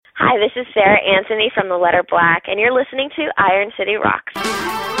Hi, this is Sarah Anthony from The Letter Black, and you're listening to Iron City Rocks.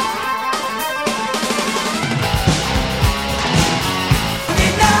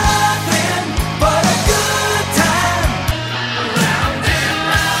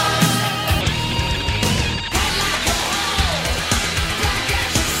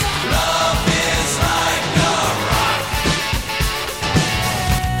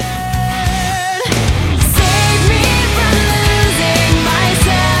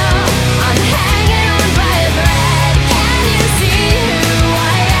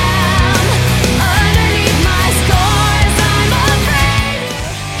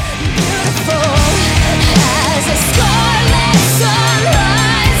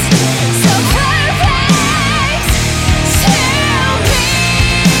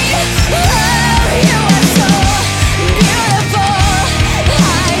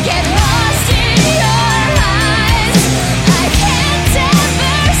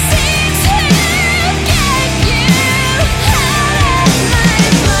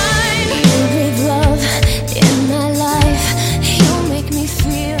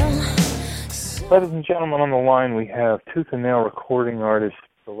 Ladies and gentlemen, on the line we have Tooth and Nail recording artist,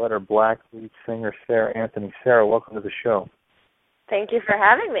 The Letter Black, lead singer Sarah Anthony. Sarah, welcome to the show. Thank you for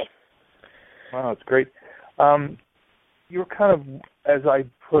having me. Wow, it's great. You were kind of, as I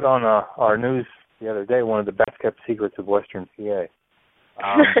put on our news the other day, one of the best-kept secrets of Western PA.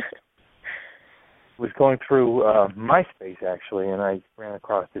 Was going through MySpace, actually, and I ran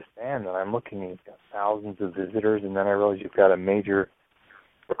across this band, and I'm looking, and it's got thousands of visitors, and then I realized you've got a major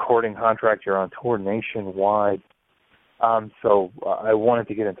recording contract. You're on tour nationwide. So I wanted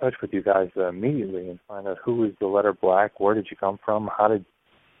to get in touch with you guys immediately and find out who is The Letter Black, where did you come from, how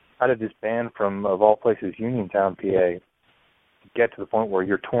did this band from, of all places, Uniontown, PA, get to the point where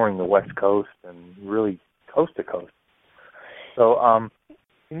you're touring the West Coast and really coast to coast. So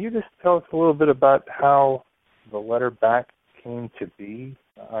can you just tell us a little bit about how The Letter Black came to be?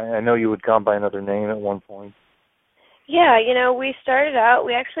 I know you had gone by another name at one point. Yeah, we started out,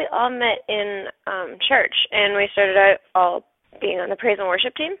 we actually all met in church, and we started out all being on the praise and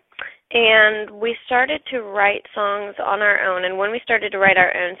worship team, and we started to write songs on our own, and when we started to write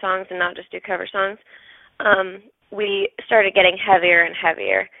our own songs and not just do cover songs, we started getting heavier and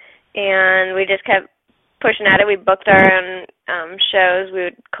heavier, and we just kept pushing at it. We booked our own shows. We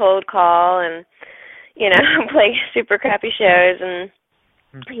would cold call and, play super crappy shows, and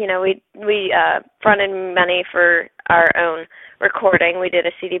we fronted money for our own recording. We did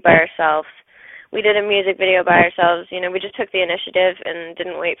a CD by ourselves. We did a music video by ourselves. We just took the initiative and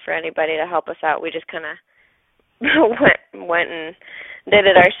didn't wait for anybody to help us out. We just kind of went and did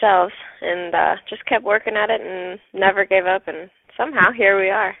it ourselves and just kept working at it and never gave up, and somehow here we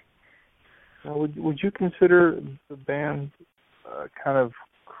are. Now, would you consider the band kind of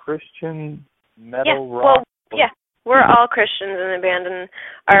Christian metal rock? Well, yeah. We're all Christians in the band, and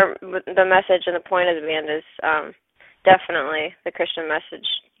the message and the point of the band is definitely the Christian message.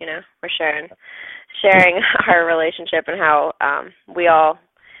 We're sharing our relationship and how we all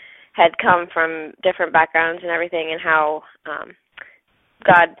had come from different backgrounds and everything, and how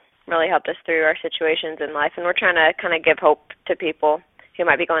God really helped us through our situations in life, and we're trying to kind of give hope to people who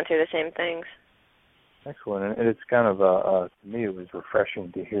might be going through the same things. Excellent, and it's kind of, to me, it was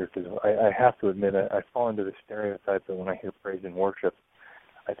refreshing to hear, because I have to admit, I fall into the stereotype that when I hear praise and worship,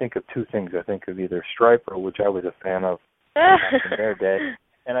 I think of two things. I think of either Stryper, which I was a fan of back in their day,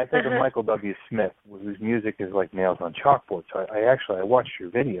 and I think of Michael W. Smith, whose music is like nails on chalkboard. So I watched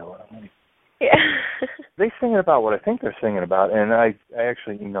your video, and I'm like, yeah. they singing about what I think they're singing about, and I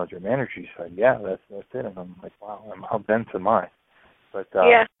actually emailed your manager. She said, yeah, that's it, and I'm like, wow, I'll bend to mine. But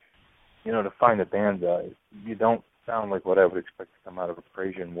yeah. To find a band, you don't sound like what I would expect to come out of a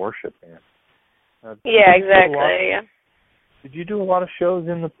praise and worship band. Yeah, exactly. Yeah. Did you do a lot of shows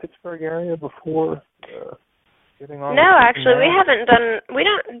in the Pittsburgh area before getting on? No, actually, we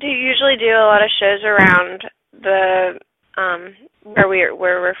don't usually do a lot of shows around the where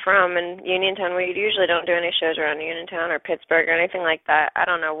we're from in Uniontown. We usually don't do any shows around Uniontown or Pittsburgh or anything like that. I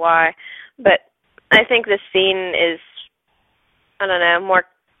don't know why, but I think the scene is, I don't know, more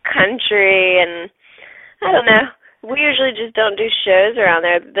country, and I don't know. We usually just don't do shows around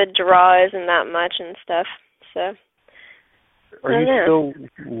there. The draw isn't that much and stuff. So. Are you still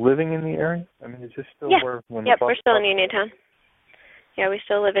living in the area? I mean, is this still where? Yep, we're still in Uniontown. Yeah, we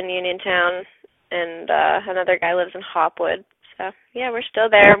still live in Uniontown, and another guy lives in Hopwood. So yeah, we're still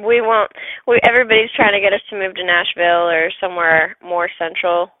there. Everybody's trying to get us to move to Nashville or somewhere more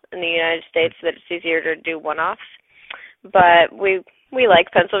central in the United States so that it's easier to do one-offs. But we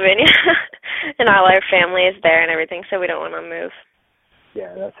like Pennsylvania, and all our family is there and everything, so we don't want to move.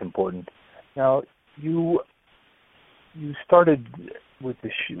 Yeah, that's important. Now, you started with the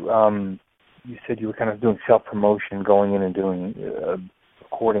you said you were kind of doing self-promotion, going in and doing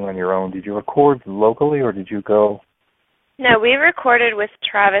recording on your own. Did you record locally, or did you go? No, we recorded with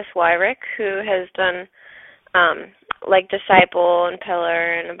Travis Wyrick, who has done like Disciple and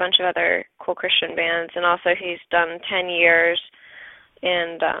Pillar and a bunch of other cool Christian bands, and also he's done 10 years,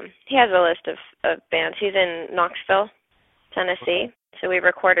 and he has a list of bands. He's in Knoxville, Tennessee, so we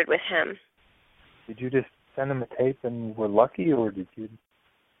recorded with him. Did you just send him a tape and were lucky, or did you?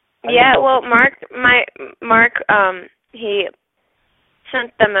 Yeah, well, Mark, he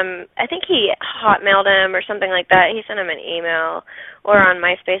sent them, I think he hotmailed him or something like that. He sent him an email or on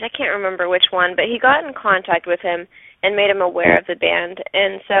MySpace. I can't remember which one, but he got in contact with him and made him aware of the band.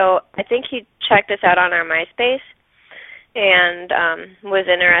 And so I think he checked us out on our MySpace and was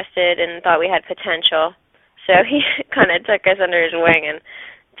interested and thought we had potential. So he kind of took us under his wing and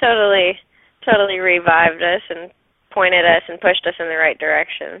totally revived us and pointed us and pushed us in the right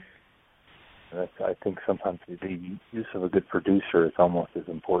direction. I think sometimes the use of a good producer is almost as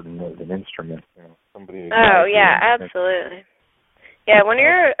important as an instrument. Somebody. Oh yeah, absolutely. Yeah, when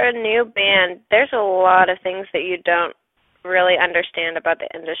you're a new band, there's a lot of things that you don't really understand about the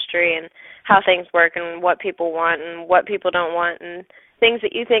industry and how things work and what people want and what people don't want, and things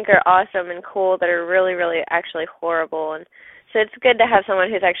that you think are awesome and cool that are really, really actually horrible. And so it's good to have someone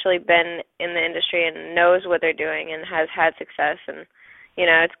who's actually been in the industry and knows what they're doing and has had success. And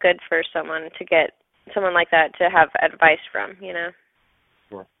it's good for someone to get someone like that to have advice from,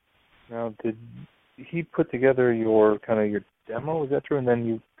 Sure. Now, did he put together your demo? Is that true? And then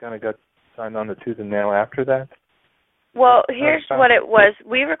you kind of got signed on to Tooth and Nail after that? Well, here's what it was.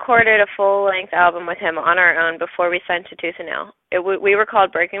 We recorded a full-length album with him on our own before we signed to Tooth and Nail. We were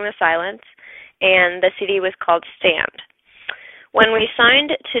called Breaking the Silence, and the CD was called Stand. When we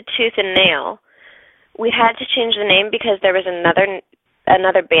signed to Tooth and Nail, we had to change the name because there was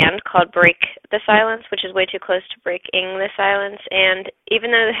another band called Break the Silence, which is way too close to Breaking the Silence. And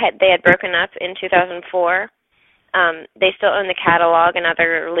even though they had broken up in 2004, they still own the catalog and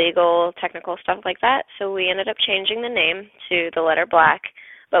other legal, technical stuff like that. So we ended up changing the name to the letter Black.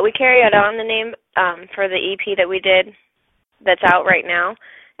 But we carried on the name for the EP that we did that's out right now.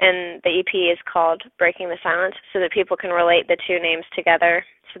 And the EP is called Breaking the Silence, so that people can relate the two names together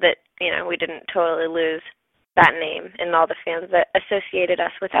so that, we didn't totally lose that name and all the fans that associated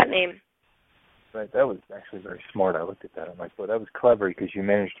us with that name. Right, that was actually very smart. I looked at that. I'm like, well, that was clever because you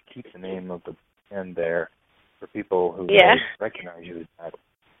managed to keep the name of the band there for people who recognize you as that,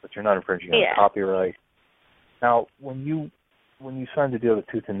 but you're not infringing on copyright. Now, when you signed the deal with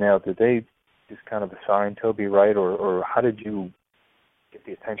Tooth and Nail, did they just kind of assign Toby Wright, or how did you get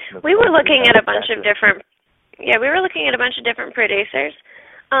the attention of? We were looking at a bunch of different. Yeah, we were looking at a bunch of different producers,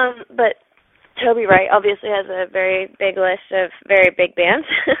 but Toby Wright obviously has a very big list of very big bands.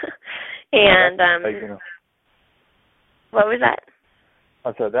 And what was that?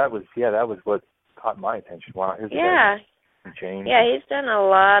 Oh, so that was what caught my attention. Wow, here's James. Yeah, he's done a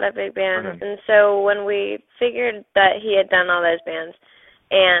lot of big bands. And so when we figured that he had done all those bands,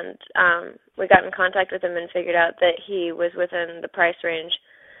 and we got in contact with him and figured out that he was within the price range,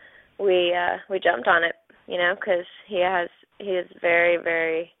 we jumped on it, because he has very,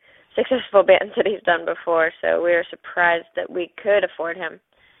 very successful bands that he's done before. So we were surprised that we could afford him.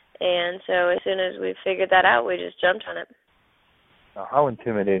 And so as soon as we figured that out, we just jumped on it. Now, how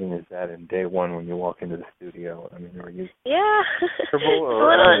intimidating is that in day one when you walk into the studio? I mean, were you it's a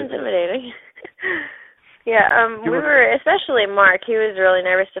little intimidating. We were, especially Mark, he was really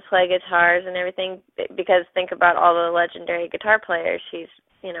nervous to play guitars and everything because think about all the legendary guitar players he's,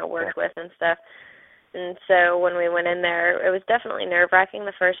 worked with and stuff. And so when we went in there, it was definitely nerve-wracking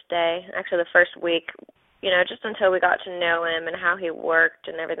the first day, actually the first week, just until we got to know him and how he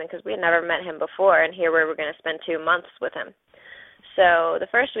worked and everything, because we had never met him before, and here we were going to spend 2 months with him. So the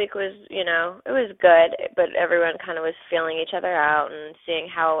first week was, it was good, but everyone kind of was feeling each other out and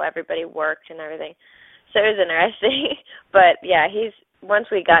seeing how everybody worked and everything. So it was interesting. But, yeah, once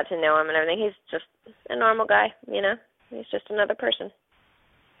we got to know him and everything, he's just a normal guy, He's just another person.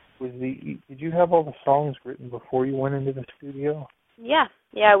 Did you have all the songs written before you went into the studio? Yeah,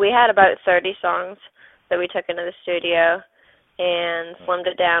 we had about 30 songs that we took into the studio and slimmed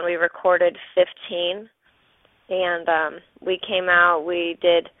it down. We recorded 15, and we came out. We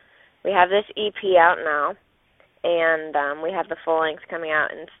have this EP out now, and we have the full length coming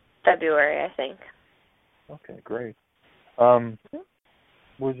out in February, I think. Okay, great.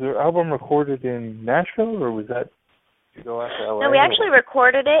 Was the album recorded in Nashville, or was that? Did you go out to LA? No, we actually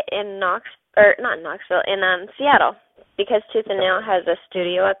recorded it in Seattle. because Tooth and Nail has a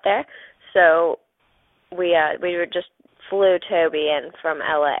studio up there, so we were just flew Toby in from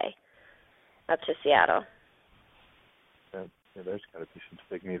LA up to Seattle. Yeah, there's got to be some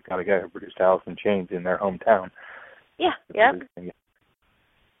stigma. You've got a guy who produced Alice in Chains in their hometown. Yeah, yep.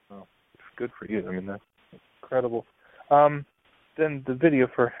 Well, it's good for you. I mean, that's incredible. Then the video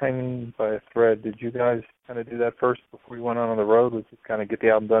for Hanging by a Thread, did you guys kind of do that first before you went on the road? Was it kind of get the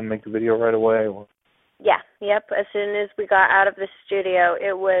album done, make the video right away? Or? Yeah, yep. As soon as we got out of the studio,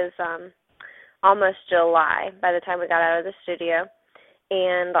 it was almost July by the time we got out of the studio.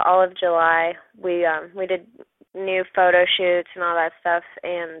 And all of July, we did new photo shoots and all that stuff,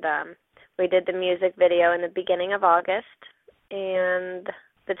 and we did the music video in the beginning of August, and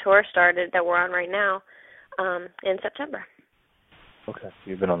the tour started that we're on right now in September. Okay, so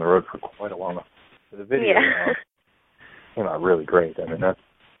you've been on the road for quite a while. So the video came out really great. I mean, that's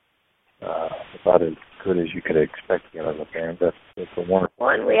about as good as you could expect to get out of a band. That's a wonderful. Well,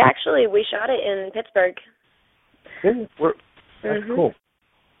 and we shot it in Pittsburgh. That's cool.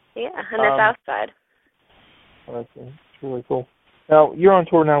 Yeah, on the south side. Well, that's really cool. Now, you're on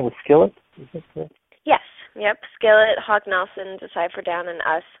tour now with Skillet, is that correct? Yes, yep. Skillet, Hawk Nelson, Decipher Down, and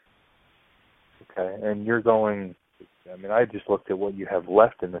us. Okay, and you're going, I mean, I just looked at what you have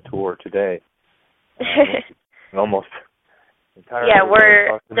left in the tour today. Almost entirely. Yeah,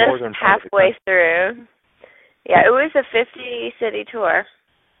 we're just halfway through. Yeah, it was a 50-city tour.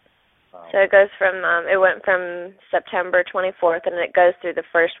 Wow. So it goes from, it went from September 24th, and it goes through the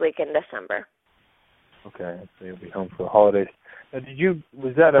first week in December. Okay, so you'll be home for the holidays. Now,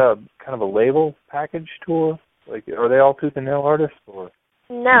 was that a kind of a label package tour? Like, are they all Tooth and Nail artists, or?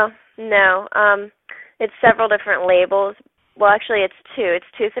 No. It's several different labels. Well, actually, it's two. It's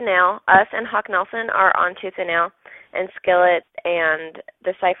Tooth and Nail. Us and Hawk Nelson are on Tooth and Nail, and Skillet and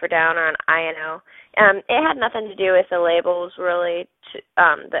Decipher Down are on INO. It had nothing to do with the labels, really,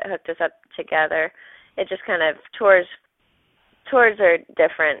 that hooked us up together. It just kind of, tours are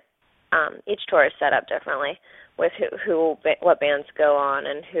different. Each tour is set up differently with what bands go on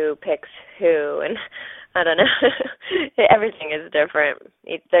and who picks who, and I don't know. Everything is different.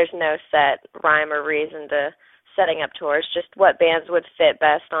 There's no set rhyme or reason to setting up tours, just what bands would fit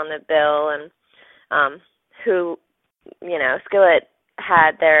best on the bill, and who, Skillet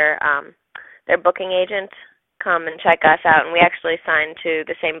had their booking agent come and check us out, and we actually signed to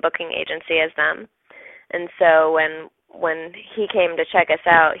the same booking agency as them. And so when he came to check us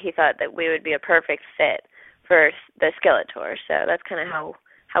out, he thought that we would be a perfect fit for the Skillet tour. So that's kind of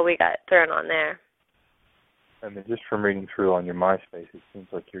how we got thrown on there. I mean, just from reading through on your MySpace, it seems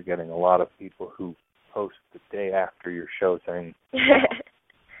like you're getting a lot of people who post the day after your show saying, Yeah,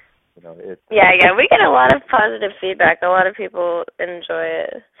 we get a lot of positive feedback. A lot of people enjoy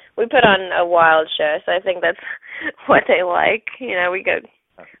it. We put on a wild show, so I think that's what they like. We go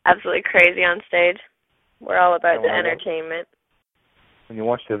absolutely crazy on stage. We're all about the entertainment. When you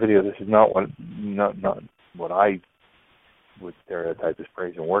watch the video, this is not what I would stereotype as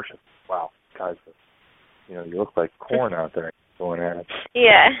praise and worship. Wow, guys, you look like corn out there going at it.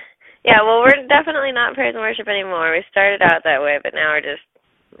 Yeah. Well, we're definitely not praise and worship anymore. We started out that way, but now we're just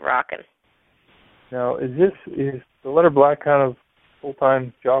rocking. Now, is the Letter Black kind of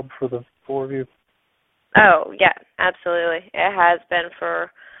full-time job for the four of you? Oh, yeah, absolutely. It has been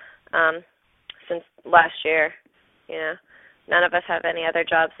for since last year. None of us have any other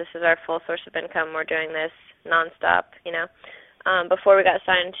jobs. This is our full source of income. We're doing this nonstop. Before we got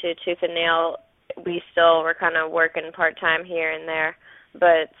signed to Tooth and Nail, we still were kind of working part-time here and there.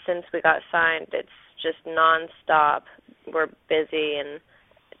 But since we got signed, it's just nonstop. We're busy and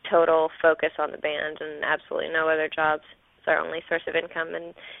total focus on the band and absolutely no other jobs. It's our only source of income,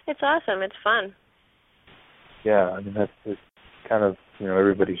 and it's awesome. It's fun. Yeah, I mean, that's kind of,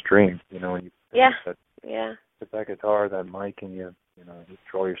 everybody's dream, when you put that guitar, that mic, and you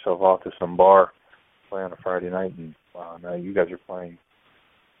draw yourself off to some bar, play on a Friday night, and wow, now you guys are playing,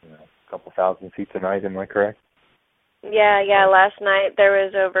 a couple thousand seats a night, am I correct? Yeah, last night there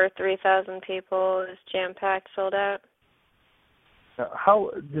was over 3,000 people. It was jam-packed, sold out.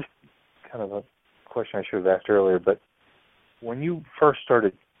 Now, just kind of a question I should have asked earlier, but when you first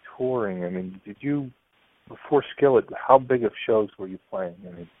started touring, I mean, before Skillet, how big of shows were you playing?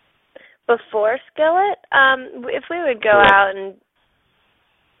 I mean, before Skillet, if we would go out and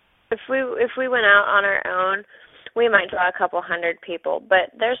if we went out on our own, we might draw a couple hundred people,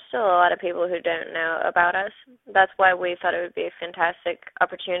 but there's still a lot of people who don't know about us. That's why we thought it would be a fantastic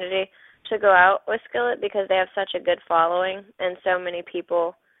opportunity to go out with Skillet, because they have such a good following and so many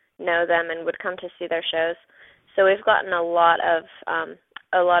people know them and would come to see their shows. So we've gotten a lot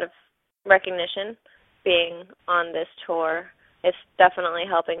of recognition being on this tour, it's definitely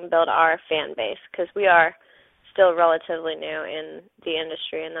helping build our fan base because we are still relatively new in the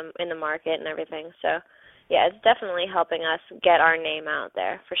industry and in the market and everything. So, yeah, it's definitely helping us get our name out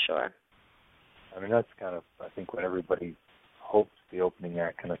there for sure. I mean, that's kind of, I think, what everybody hopes the opening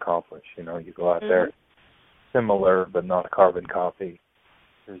act can accomplish. You know, you go out there, similar but not a carbon copy.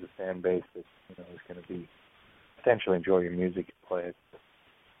 There's a fan base that, you know, is going to be essentially enjoy your music and play it.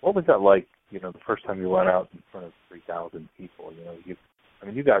 What was that like, you know, the first time you went out in front of 3,000 people? You know,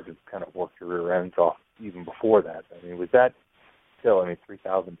 you guys have kind of worked your rear ends off even before that. I mean, was that still,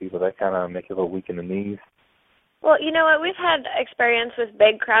 3,000 people, that kind of make you a little weak in the knees? Well, you know what? We've had experience with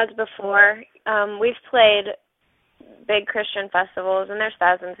big crowds before. We've played big Christian festivals, and there's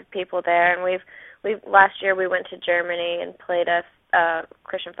thousands of people there. And we've last year we went to Germany and played a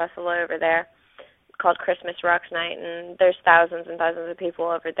Christian festival over there called Christmas Rocks Night, and there's thousands and thousands of people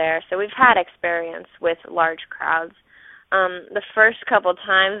over there. So we've had experience with large crowds. The first couple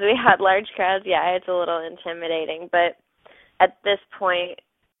times we had large crowds, yeah, it's a little intimidating, but at this point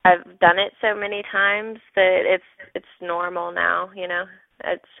I've done it so many times that it's normal now, you know.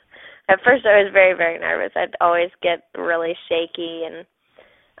 It's at first I was very, very nervous. I'd always get really shaky and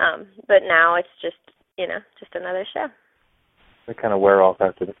but now it's just, you know, just another show. They kind of wear off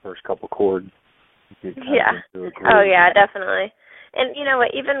after the first couple chords. Yeah. Oh yeah, definitely. And you know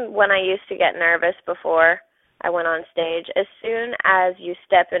what, even when I used to get nervous before I went on stage, as soon as you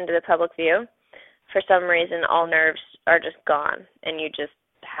step into the public view, for some reason all nerves are just gone and you just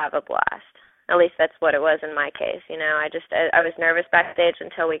have a blast. At least that's what it was in my case, you know. I was nervous backstage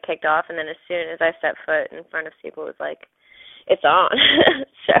until we kicked off, and then as soon as I stepped foot in front of people, it was like, it's on.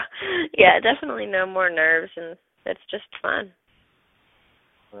 So, yeah, definitely no more nerves, and it's just fun.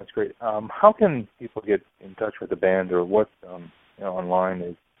 That's great. How can people get in touch with the band, or what, online?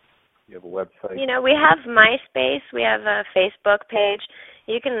 Do you have a website? You know, we have MySpace. We have a Facebook page.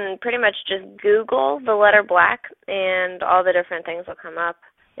 You can pretty much just Google the letter Black, and all the different things will come up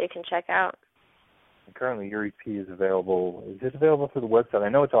that you can check out. And currently, your EP is available. Is it available through the website? I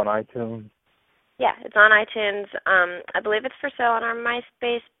know it's on iTunes. Yeah, it's on iTunes. I believe it's for sale on our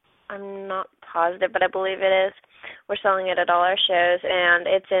MySpace. I'm not positive, but I believe it is. We're selling it at all our shows, and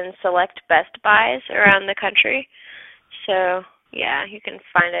it's in select Best Buys around the country. So, yeah, you can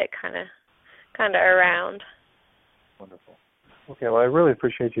find it kind of around. Wonderful. Okay, well, I really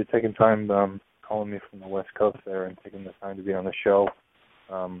appreciate you taking time calling me from the West Coast there and taking the time to be on the show.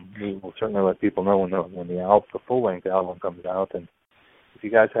 We will certainly let people know when the full-length album comes out. And if you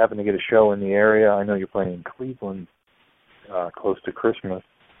guys happen to get a show in the area, I know you're playing in Cleveland close to Christmas.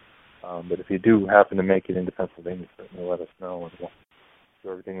 But if you do happen to make it into Pennsylvania, certainly let us know, and we'll do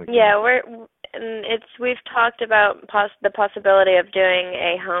everything we can. Yeah, we've talked about the possibility of doing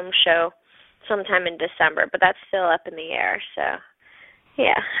a home show sometime in December, but that's still up in the air. So,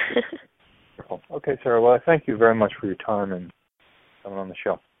 yeah. Okay, Sarah. Well, I thank you very much for your time and coming on the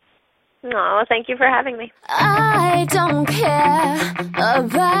show. No, thank you for having me. I don't care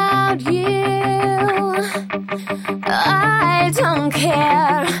about you. I don't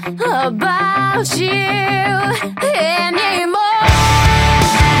care about you anymore.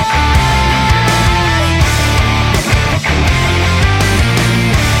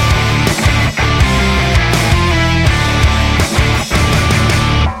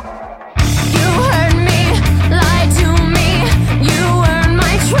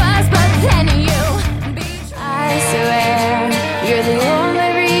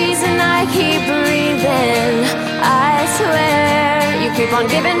 Keep on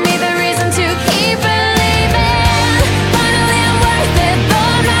giving me the reason to keep it.